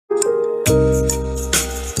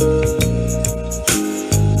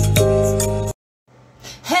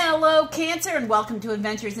Cancer, and welcome to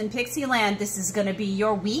Adventures in Pixieland. This is going to be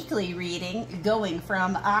your weekly reading going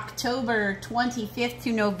from October 25th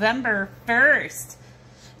to November 1st.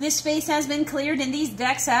 This space has been cleared and these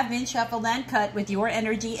decks have been shuffled and cut with your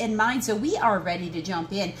energy in mind, so we are ready to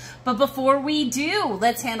jump in. But before we do,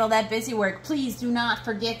 let's handle that busy work. Please do not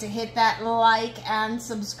forget to hit that like and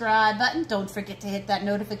subscribe button. Don't forget to hit that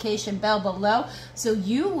notification bell below so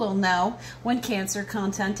you will know when Cancer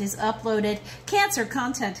content is uploaded. Cancer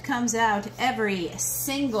content comes out every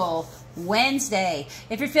single Wednesday.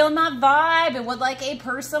 If you're feeling my vibe and would like a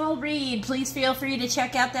personal read, please feel free to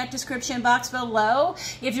check out that description box below.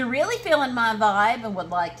 If you're really feeling my vibe and would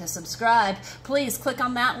like to subscribe, please click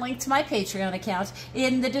on that link to my Patreon account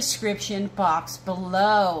in the description box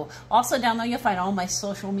below. Also down there you'll find all my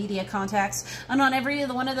social media contacts, and on every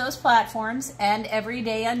one of those platforms and every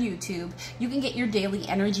day on YouTube you can get your daily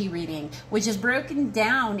energy reading, which is broken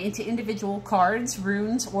down into individual cards,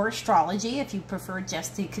 runes, or astrology if you prefer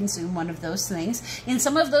just to consume one of those things. In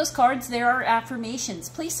some of those cards there are affirmations.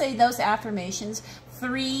 Please say those affirmations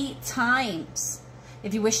 3 times.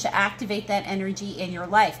 If you wish to activate that energy in your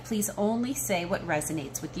life, please only say what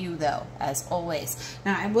resonates with you, though, as always.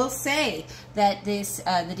 Now, I will say that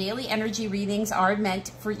the daily energy readings are meant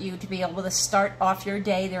for you to be able to start off your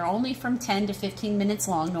day. They're only from 10 to 15 minutes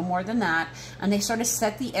long, no more than that, and they sort of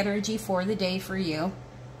set the energy for the day for you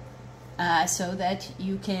so that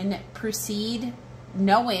you can proceed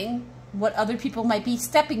knowing what other people might be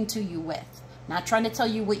stepping to you with. Not trying to tell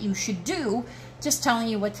you what you should do, just telling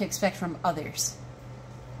you what to expect from others.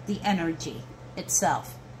 The energy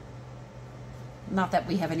itself. Not that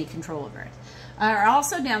we have any control over it.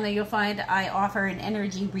 Also down there you'll find I offer an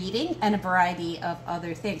energy reading and a variety of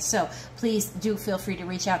other things. So please do feel free to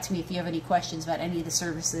reach out to me if you have any questions about any of the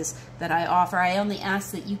services that I offer. I only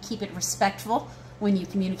ask that you keep it respectful when you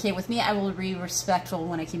communicate with me. I will be respectful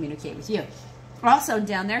when I communicate with you. Also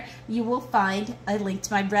down there, you will find a link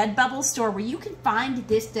to my Redbubble store where you can find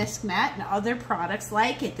this desk mat and other products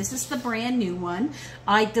like it. This is the brand new one.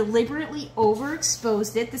 I deliberately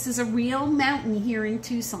overexposed it. This is a real mountain here in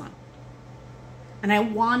Tucson. And I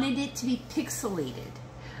wanted it to be pixelated.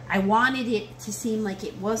 I wanted it to seem like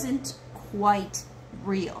it wasn't quite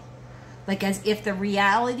real. Like as if the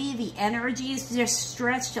reality, the energy is just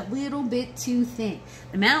stretched a little bit too thin.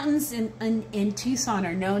 The mountains in Tucson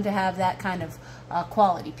are known to have that kind of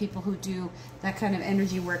quality. People who do that kind of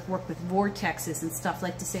energy work with vortexes and stuff.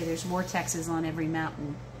 Like to say there's vortexes on every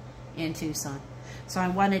mountain in Tucson. So I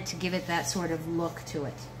wanted to give it that sort of look to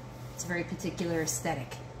it. It's a very particular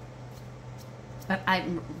aesthetic. But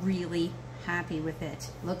I'm really happy with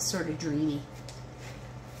it. Looks sort of dreamy.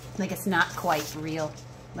 Like it's not quite real.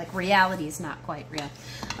 Like reality is not quite real.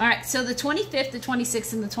 All right, so the 25th, the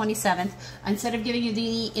 26th, and the 27th, instead of giving you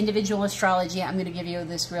the individual astrology, I'm going to give you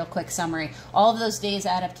this real quick summary. All of those days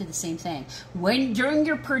add up to the same thing. During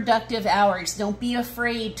your productive hours, don't be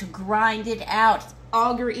afraid to grind it out.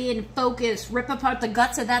 Auger in, focus, rip apart the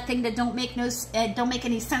guts of that thing that don't make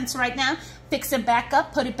any sense right now. Fix it back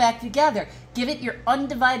up, put it back together. Give it your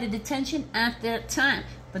undivided attention at that time.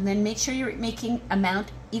 But then make sure you're making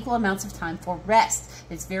equal amounts of time for rest.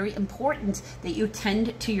 It's very important that you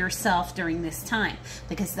tend to yourself during this time,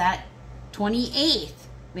 because that 28th,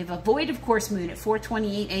 we have a void of course moon at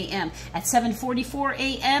 4:28 a.m. At 7:44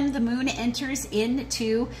 a.m. the moon enters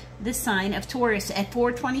into the sign of Taurus. At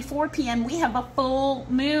 4:24 p.m. we have a full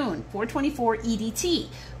moon, 4:24 EDT.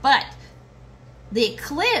 But the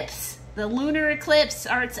eclipse, the lunar eclipse,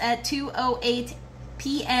 starts at 2:08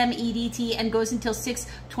 p.m. EDT and goes until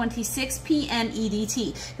 6:26 p.m.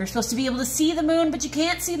 EDT. You're supposed to be able to see the moon, but you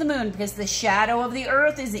can't see the moon because the shadow of the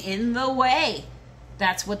Earth is in the way.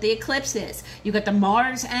 That's what the eclipse is. You got the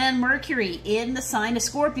Mars and Mercury in the sign of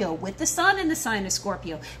Scorpio with the Sun in the sign of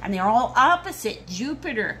Scorpio, and they're all opposite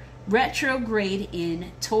Jupiter retrograde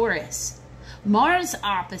in Taurus. Mars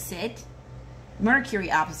opposite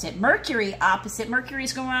Mercury opposite. Mercury opposite. Mercury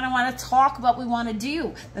is going around and want to talk about what we want to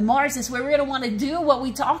do. The Mars is where we're going to want to do what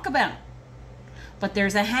we talk about. But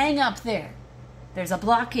there's a hang up there. There's a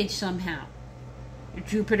blockage somehow.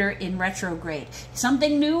 Jupiter in retrograde.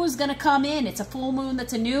 Something new is going to come in. It's a full moon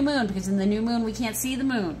that's a new moon, because in the new moon we can't see the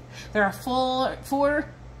moon. There are 4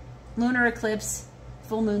 lunar eclipse,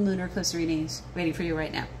 full moon lunar eclipse readings waiting for you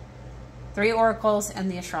right now. 3 oracles and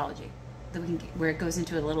the astrology, where it goes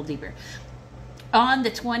into a little deeper. On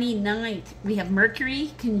the 29th, we have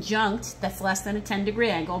Mercury conjunct, that's less than a 10-degree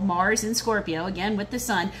angle, Mars in Scorpio, again with the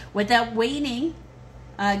Sun, with that waning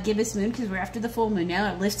gibbous moon, because we're after the full moon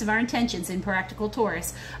now, a list of our intentions in practical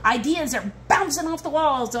Taurus. Ideas are bouncing off the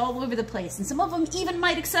walls all over the place, and some of them even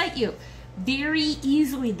might excite you. Very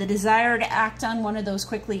easily, the desire to act on one of those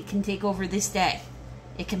quickly can take over this day.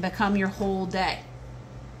 It can become your whole day.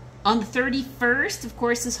 On the 31st, of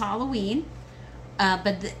course, is Halloween.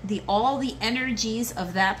 But all the energies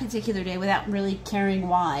of that particular day, without really caring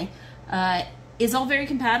why, is all very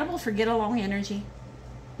compatible for get along energy.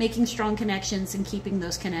 Making strong connections and keeping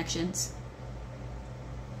those connections.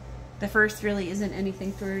 The first really isn't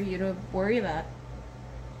anything for you to worry about.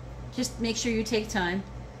 Just make sure you take time.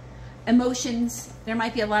 Emotions, there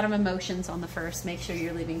might be a lot of emotions on the first. Make sure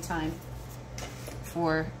you're leaving time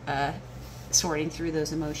for sorting through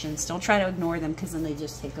those emotions. Don't try to ignore them, because then they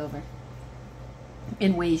just take over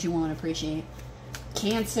in ways you won't appreciate.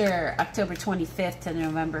 Cancer, October 25th to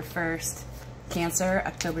November 1st. Cancer,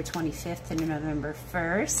 October 25th to November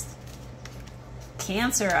 1st.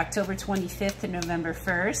 Cancer, October 25th to November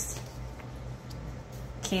 1st.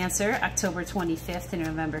 Cancer, October 25th to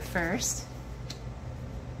November 1st.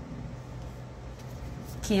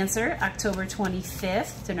 Cancer, October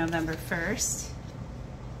 25th to November 1st.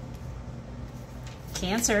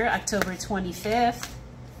 Cancer, October 25th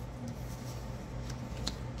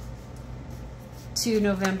to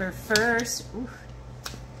November 1st. Ooh.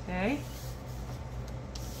 Okay.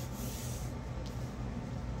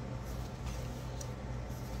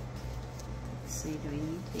 Let's see, do we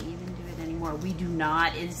need to even do it anymore? We do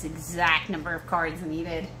not. It is the exact number of cards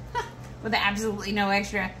needed with absolutely no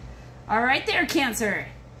extra. All right there, Cancer.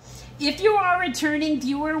 If you are a returning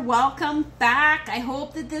viewer, welcome back. I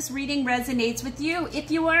hope that this reading resonates with you. If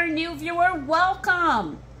you are a new viewer,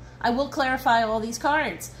 welcome. I will clarify all these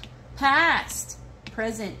cards. Past,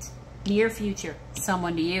 present, near future,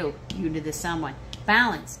 someone to you, you to the someone.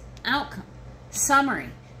 Balance, outcome, summary.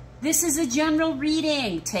 This is a general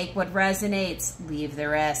reading. Take what resonates, leave the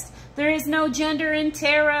rest. There is no gender in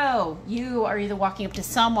tarot. You are either walking up to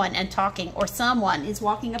someone and talking, or someone is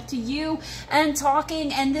walking up to you and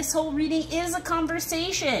talking, and this whole reading is a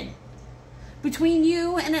conversation between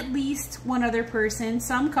you and at least one other person.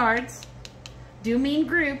 Some cards do mean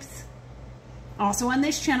groups. Also on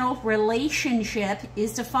this channel, relationship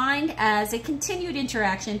is defined as a continued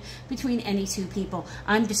interaction between any two people.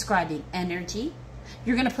 I'm describing energy.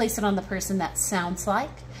 You're going to place it on the person that sounds like,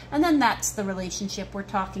 and then that's the relationship we're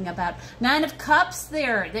talking about. Nine of Cups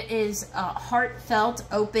there. That is heartfelt,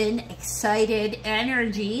 open, excited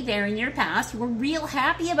energy there in your past. You were real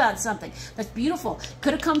happy about something. That's beautiful.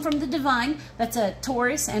 Could have come from the divine. That's a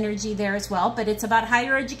Taurus energy there as well, but it's about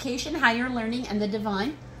higher education, higher learning, and the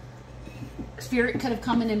divine. Spirit could have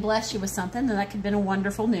come in and blessed you with something, and that could have been a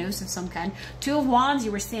wonderful news of some kind. Two of Wands,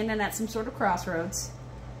 you were standing at some sort of crossroads.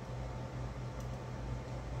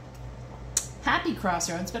 Happy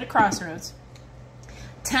crossroads, but a crossroads.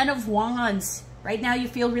 Ten of Wands. Right now you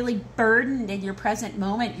feel really burdened in your present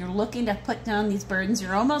moment. You're looking to put down these burdens.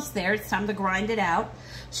 You're almost there. It's time to grind it out.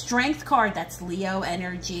 Strength card, that's Leo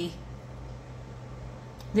energy.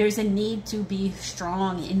 There's a need to be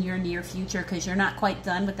strong in your near future because you're not quite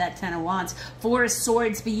done with that Ten of Wands. Four of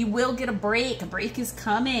Swords, but you will get a break. A break is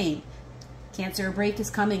coming. Cancer, a break is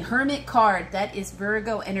coming. Hermit card, that is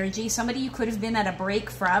Virgo energy. Somebody you could have been at a break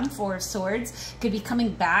from, Four of Swords, could be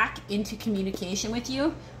coming back into communication with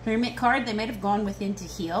you. Hermit card, they might have gone within to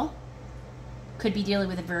heal. Could be dealing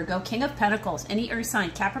with a Virgo. King of Pentacles, any earth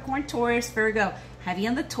sign, Capricorn, Taurus, Virgo. Heavy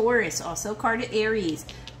on the Taurus, also a card of Aries.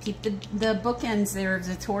 Keep the bookends there of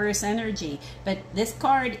the Taurus energy. But this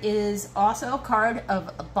card is also a card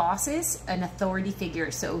of bosses and authority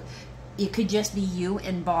figures. So it could just be you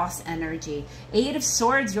and boss energy. Eight of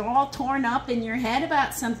Swords, you're all torn up in your head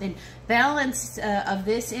about something. Balance of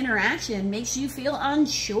this interaction makes you feel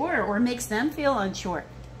unsure, or makes them feel unsure.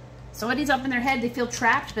 Somebody's up in their head, they feel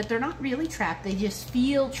trapped, but they're not really trapped. They just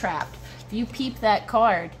feel trapped. If you peep that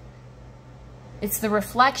card, it's the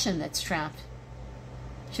reflection that's trapped.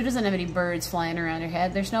 She doesn't have any birds flying around her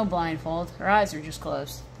head. There's no blindfold. Her eyes are just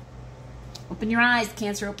closed. Open your eyes,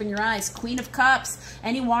 Cancer, open your eyes. Queen of Cups,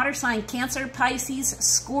 any water sign, Cancer, Pisces,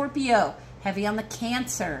 Scorpio. Heavy on the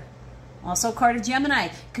Cancer. Also card of Gemini.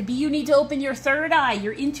 Could be you need to open your third eye.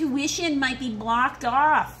 Your intuition might be blocked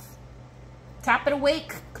off. Tap it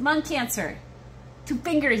awake. Come on, Cancer. Two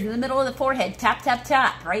fingers in the middle of the forehead. Tap, tap,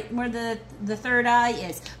 tap. Right where the third eye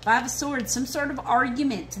is. Five of Swords. Some sort of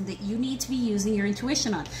argument that you need to be using your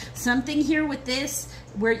intuition on. Something here with this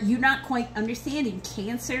where you're not quite understanding.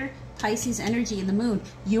 Cancer, Pisces energy in the moon.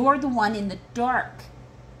 You're the one in the dark.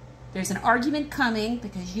 There's an argument coming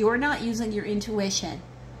because you're not using your intuition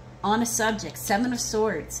on a subject. Seven of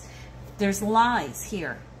Swords. There's lies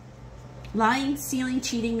here. Lying, stealing,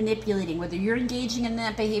 cheating, manipulating. Whether you're engaging in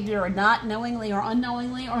that behavior or not, knowingly or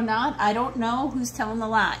unknowingly or not, I don't know who's telling the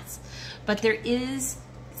lies. But there is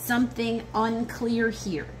something unclear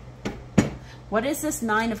here. What is this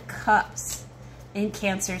Nine of Cups in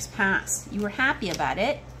Cancer's past? You were happy about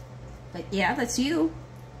it. But yeah, that's you.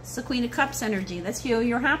 It's the Queen of Cups energy. That's you.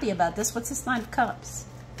 You're happy about this. What's this Nine of Cups?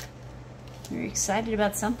 You're excited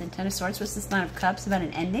about something. Ten of Swords. What's this Nine of Cups? About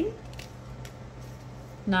an ending?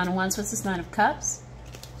 Nine of Wands. What's this Nine of Cups?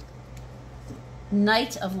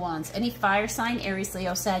 Knight of Wands. Any fire sign? Aries,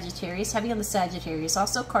 Leo, Sagittarius. Heavy on the Sagittarius.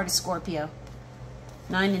 Also card of Scorpio.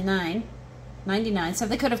 9 and 9. 99. So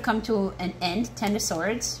they could have come to an end. Ten of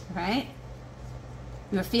Swords, right?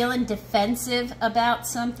 You're feeling defensive about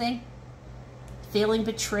something. Feeling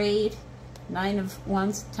betrayed. 9 of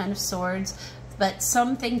Wands, 10 of Swords. But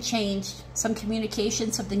something changed. Some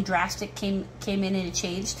communication, something drastic came in and it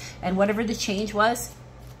changed. And whatever the change was,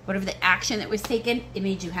 whatever the action that was taken, it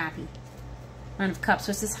made you happy. Nine of Cups.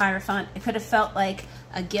 What's this Hierophant? It could have felt like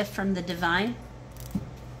a gift from the divine.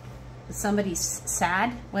 Somebody's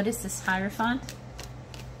sad. What is this Hierophant?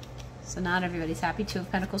 So not everybody's happy. Two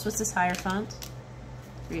of Pentacles. What's this Hierophant?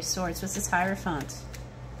 Three of Swords. What's this Hierophant?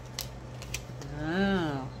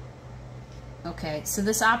 Oh. Okay, so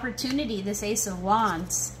this opportunity, this Ace of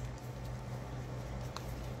Wands,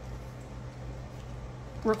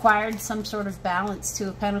 required some sort of balance. Two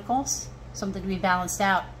of Pentacles, something to be balanced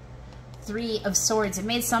out. Three of Swords, it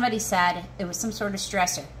made somebody sad. It was some sort of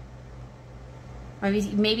stressor.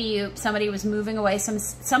 Maybe somebody was moving away,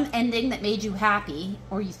 some ending that made you happy,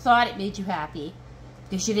 or you thought it made you happy,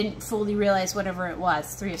 because you didn't fully realize whatever it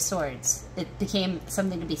was. Three of Swords. It became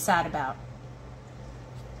something to be sad about,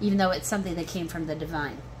 even though it's something that came from the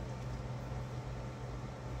divine.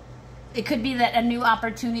 It could be that a new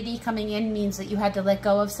opportunity coming in means that you had to let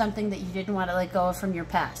go of something that you didn't want to let go of from your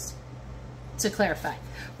past. To clarify,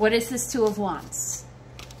 what is this Two of Wands?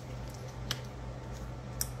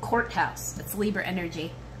 Courthouse. That's Libra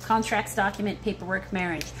energy. Contracts, document, paperwork,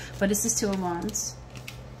 marriage. What is this Two of Wands?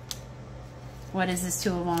 What is this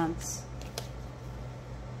Two of Wands?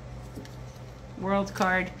 World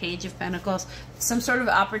card, Page of Pentacles. Some sort of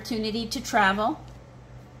opportunity to travel.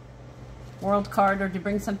 World card, or to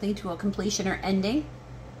bring something to a completion or ending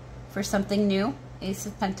for something new. Ace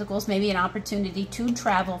of Pentacles, maybe an opportunity to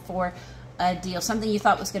travel for a deal. Something you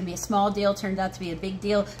thought was going to be a small deal turned out to be a big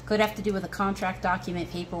deal. Could have to do with a contract, document,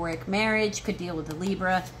 paperwork, marriage. Could deal with a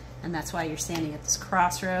Libra, and that's why you're standing at this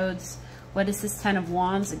crossroads. What is this Ten of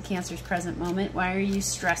Wands in Cancer's present moment? Why are you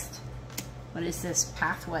stressed? What is this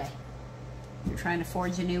pathway? You're trying to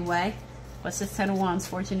forge a new way. What's this Ten of Wands?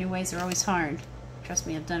 Forging new ways are always hard. Trust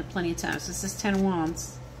me, I've done it plenty of times. What's this Ten of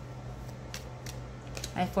Wands?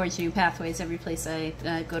 I forge new pathways every place I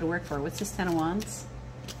go to work for. What's this Ten of Wands?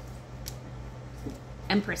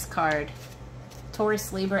 Empress card.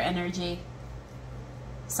 Taurus, Libra energy.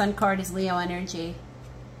 Sun card is Leo energy.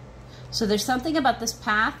 So there's something about this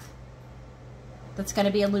path that's going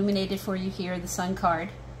to be illuminated for you here, the Sun card,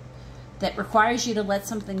 that requires you to let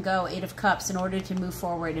something go, Eight of Cups, in order to move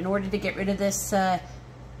forward, in order to get rid of this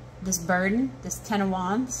this burden, this Ten of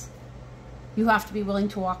Wands. You have to be willing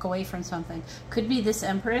to walk away from something. Could be this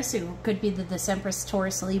Empress, it could be that this Empress,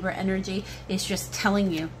 Taurus, Libra energy is just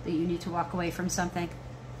telling you that you need to walk away from something.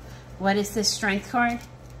 What is this Strength card?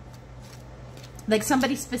 Like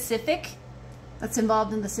somebody specific that's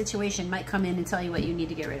involved in the situation might come in and tell you what you need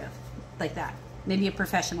to get rid of. Like that. Maybe a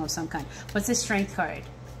professional of some kind. What's this Strength card?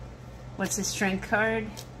 What's this Strength card?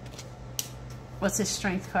 What's this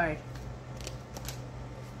Strength card?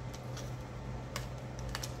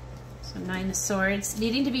 So Nine of Swords.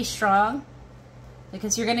 Needing to be strong,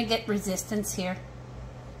 because you're going to get resistance here.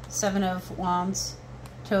 Seven of Wands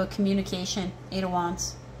to a communication. Eight of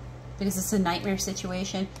Wands. Because it's a nightmare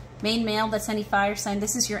situation. Main male, that's any fire sign.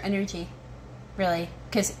 This is your energy, really.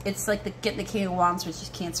 Because it's like getting the King of Wands, which is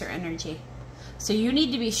Cancer energy. So you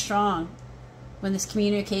need to be strong when this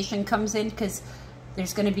communication comes in, because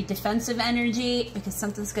there's going to be defensive energy, because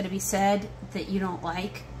something's going to be said that you don't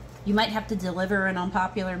like. You might have to deliver an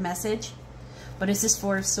unpopular message. But is this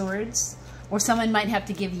Four of Swords? Or someone might have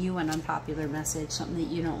to give you an unpopular message, something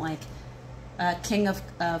that you don't like. King of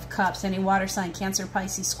Cups, any water sign, Cancer,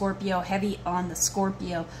 Pisces, Scorpio, heavy on the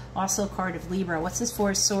Scorpio. Also a card of Libra. What's this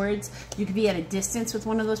Four of Swords? You could be at a distance with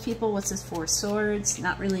one of those people. What's this Four of Swords?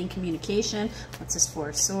 Not really in communication. What's this Four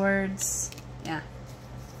of Swords? Yeah.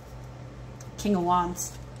 King of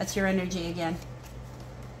Wands. That's your energy again.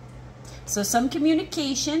 So some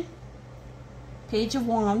communication. Page of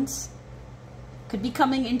Wands. Could be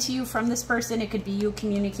coming into you from this person. It could be you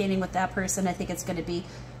communicating with that person. I think it's going to be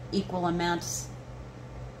equal amounts.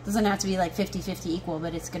 Doesn't have to be like 50-50 equal,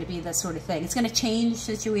 but it's going to be that sort of thing. It's going to change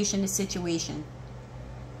situation to situation.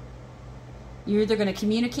 You're either going to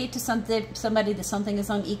communicate to somebody that something is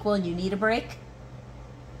unequal and you need a break,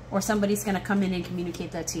 or somebody's going to come in and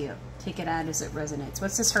communicate that to you. Take it out as it resonates.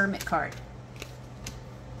 What's this Hermit card?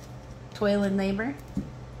 Toil and labor. You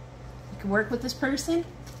can work with this person.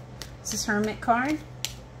 What's this Hermit card?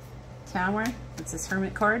 Tower. What's this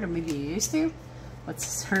Hermit card? Or maybe you used to. What's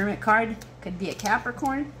this Hermit card? Could be a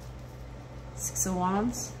Capricorn. Six of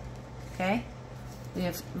Wands. Okay. We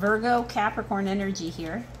have Virgo, Capricorn energy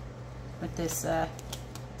here with this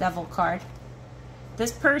Devil card.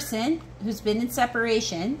 This person who's been in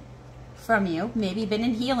separation from you, maybe been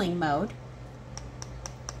in healing mode,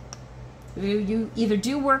 you either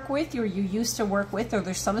do work with or you used to work with, or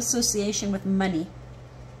there's some association with money.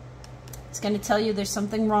 It's going to tell you there's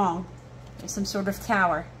something wrong. There's some sort of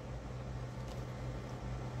tower.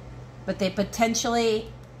 But they potentially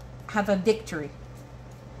have a victory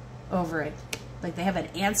over it. Like they have an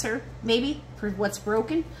answer, maybe, for what's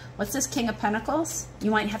broken. What's this King of Pentacles? You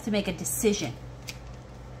might have to make a decision.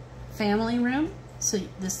 Family room. So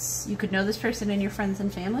this, you could know this person and your friends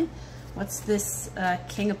and family. What's this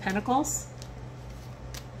King of Pentacles?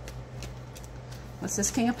 What's this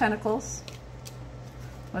King of Pentacles?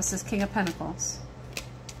 What's this King of Pentacles?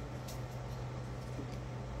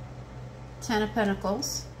 Ten of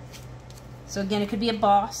Pentacles. So again, it could be a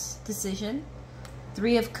boss decision.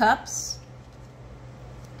 Three of Cups.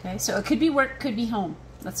 Okay, so it could be work, could be home.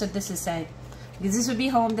 That's what this is saying. Because this would be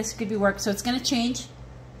home, this could be work. So it's going to change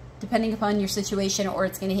depending upon your situation, or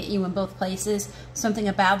it's going to hit you in both places. Something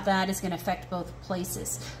about that is going to affect both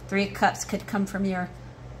places. Three of Cups could come from your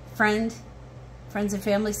friends and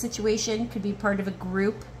family situation. Could be part of a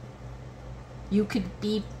group. You could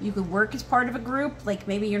work as part of a group. Like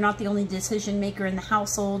maybe you're not the only decision maker in the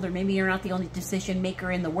household, or maybe you're not the only decision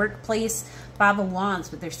maker in the workplace. Five of Wands,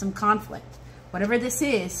 but there's some conflict. Whatever this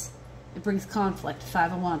is, it brings conflict.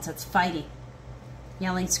 Five of Wands, that's fighting,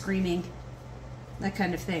 yelling, screaming, that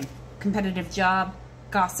kind of thing. Competitive job,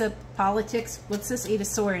 gossip, politics. What's this Eight of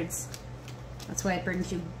Swords? That's why it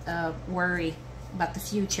brings you worry about the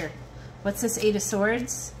future. What's this Eight of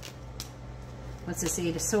Swords? What's this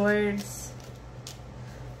Eight of Swords?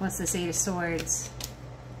 What's this Eight of Swords?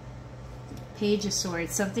 Page of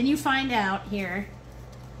Swords. Something you find out here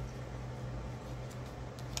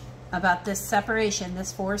about this separation,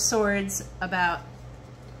 this Four of Swords, about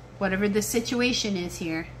whatever the situation is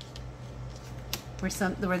here,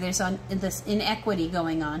 where there's this inequity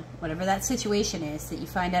going on, whatever that situation is that you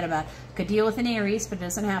find out about. Could deal with an Aries, but it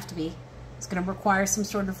doesn't have to be. It's going to require some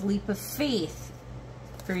sort of leap of faith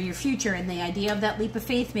for your future, and the idea of that leap of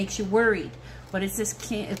faith makes you worried. What is this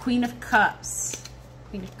Queen of Cups?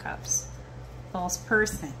 Queen of Cups. False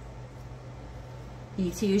person. You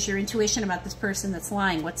need to use your intuition about this person that's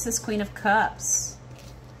lying. What's this Queen of Cups?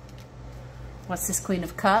 What's this Queen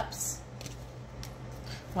of Cups?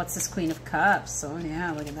 What's this Queen of Cups? Oh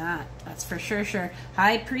yeah, look at that. That's for sure.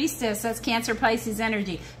 High Priestess, that's Cancer, Pisces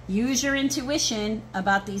energy. Use your intuition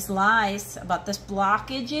about these lies, about this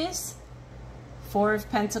blockages. Four of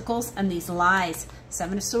Pentacles and these lies.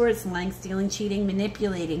 Seven of Swords, lying, stealing, cheating,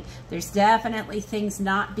 manipulating. There's definitely things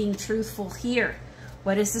not being truthful here.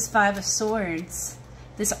 What is this Five of Swords?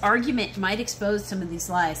 This argument might expose some of these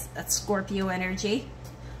lies. That's Scorpio energy.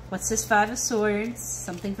 What's this Five of Swords?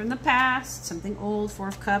 Something from the past, something old. Four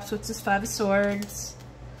of Cups. What's this Five of Swords?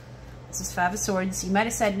 What's this Five of Swords? You might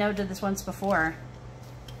have said no to this once before.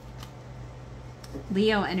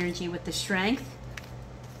 Leo energy with the Strength.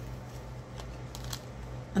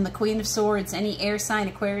 And the Queen of Swords. Any air sign,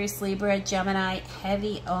 Aquarius, Libra, Gemini,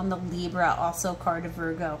 heavy on the Libra. Also card of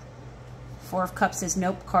Virgo. Four of Cups is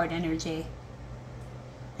Nope card energy.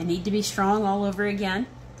 I need to be strong all over again.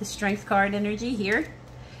 The Strength card energy here.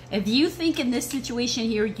 If you think in this situation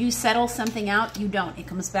here, you settle something out, you don't. It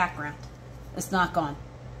comes back around. It's not gone.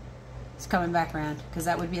 It's coming back around. Because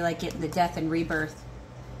that would be like getting the Death and Rebirth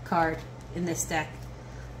card in this deck.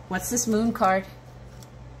 What's this Moon card?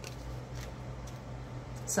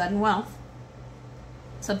 Sudden wealth.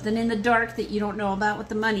 Something in the dark that you don't know about with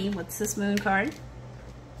the money. What's this Moon card?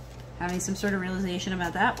 Having some sort of realization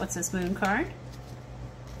about that. What's this Moon card?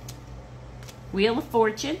 Wheel of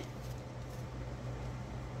Fortune.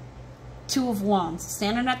 Two of Wands.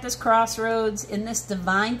 Standing at this crossroads in this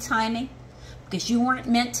divine timing, because you weren't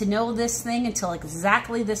meant to know this thing until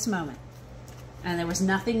exactly this moment. And there was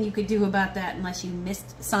nothing you could do about that unless you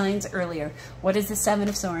missed signs earlier. What is the Seven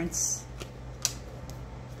of Swords?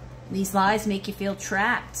 These lies make you feel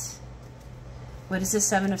trapped. What is the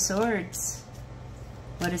Seven of Swords?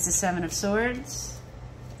 What is the Seven of Swords?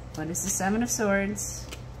 What is the Seven of Swords?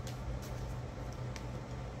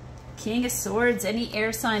 King of Swords, any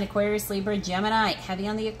air sign, Aquarius, Libra, Gemini, heavy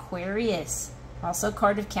on the Aquarius. Also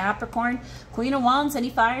card of Capricorn. Queen of Wands, any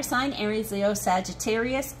fire sign, Aries, Leo,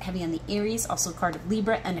 Sagittarius, heavy on the Aries. Also card of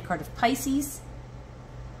Libra and a card of Pisces.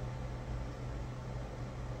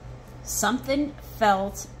 Something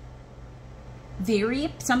felt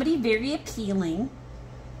somebody very appealing.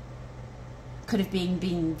 Could have been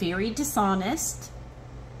being very dishonest.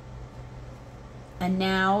 And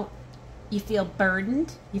now you feel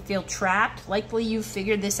burdened, you feel trapped. Likely you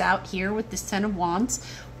figured this out here with this Ten of Wands.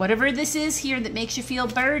 Whatever this is here that makes you feel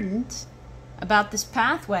burdened about this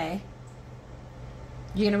pathway,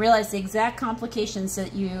 you're going to realize the exact complications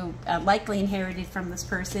that you likely inherited from this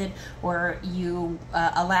person, or you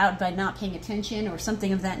allowed by not paying attention, or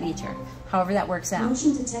something of that nature. However that works out.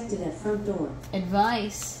 Motion detected at front door.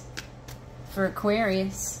 Advice for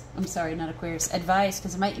Aquarius. I'm sorry, not Aquarius. Advice,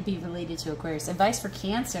 because it might be related to Aquarius. Advice for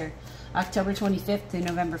Cancer. October 25th to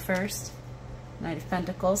November 1st. Knight of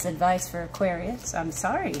Pentacles. Advice for Aquarius. I'm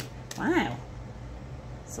sorry. Wow.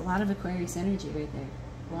 It's a lot of Aquarius energy right there.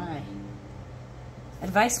 Why?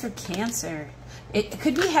 Advice for Cancer. It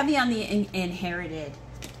could be heavy on the inherited.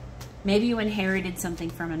 Maybe you inherited something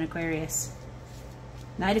from an Aquarius.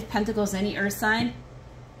 Knight of Pentacles, any earth sign.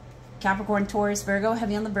 Capricorn, Taurus, Virgo,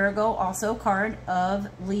 heavy on the Virgo. Also card of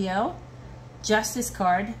Leo. Justice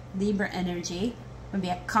card, Libra energy. Maybe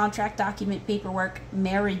a contract, document, paperwork,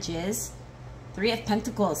 marriages. Three of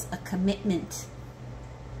Pentacles, a commitment.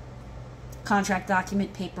 Contract,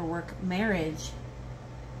 document, paperwork, marriage.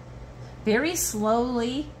 Very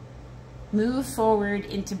slowly move forward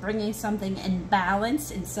into bringing something in balance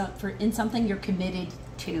in something you're committed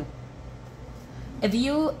to. If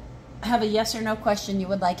you have a yes or no question you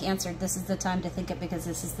would like answered, this is the time to think it, because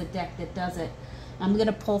this is the deck that does it. I'm going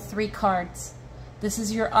to pull 3 cards. This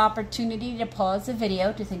is your opportunity to pause the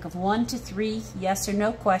video to think of 1 to 3 yes or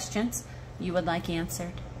no questions you would like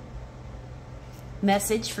answered.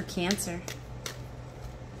 Message for Cancer.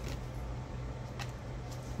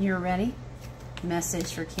 You're ready?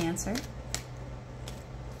 Message for Cancer.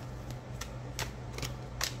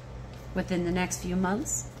 Within the next few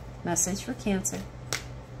months. Message for Cancer.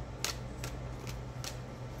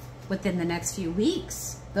 Within the next few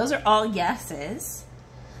weeks. Those are all yeses.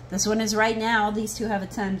 This one is right now. These two have a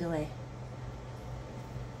time delay.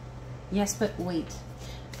 Yes, but wait.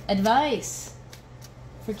 Advice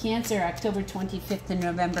for Cancer, October 25th to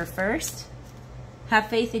November 1st. Have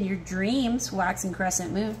faith in your dreams, wax and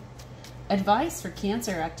crescent moon. Advice for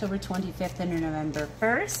Cancer, October 25th to November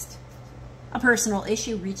 1st. A personal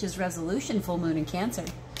issue reaches resolution, full moon in Cancer.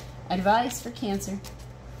 Advice for Cancer,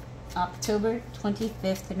 October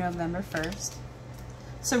 25th to November 1st.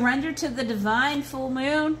 Surrender to the divine, full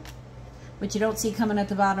moon, which you don't see coming at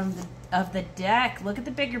the bottom of the deck. Look at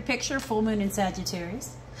the bigger picture, full moon in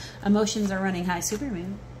Sagittarius. Emotions are running high, super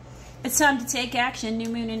moon. It's time to take action, new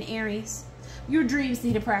moon in Aries. Your dreams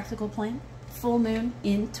need a practical plan, full moon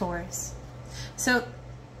in Taurus. So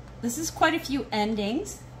this is quite a few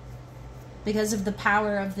endings because of the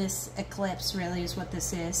power of this eclipse, really is what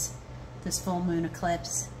this is, this full moon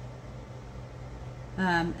eclipse.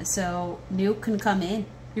 So new can come in.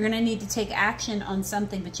 You're going to need to take action on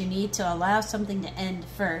something, but you need to allow something to end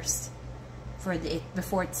first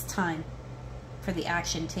before it's time for the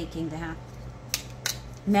action taking to happen.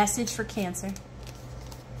 Message for Cancer.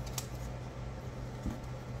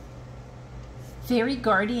 Fairy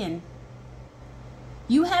Guardian.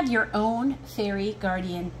 You have your own fairy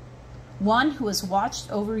guardian, one who has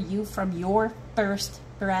watched over you from your first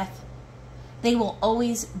breath. They will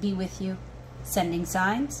always be with you, sending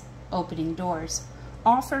signs, opening doors,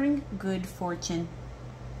 offering good fortune.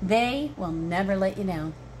 They will never let you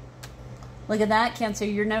down. Look at that, Cancer.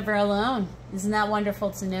 You're never alone. Isn't that wonderful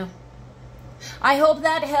to know? I hope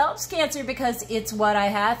that helps, Cancer, because it's what I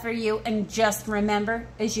have for you. And just remember,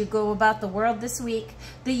 as you go about the world this week,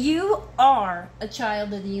 that you are a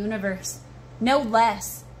child of the universe, no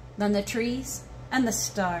less than the trees and the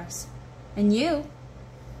stars. And you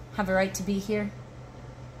have a right to be here.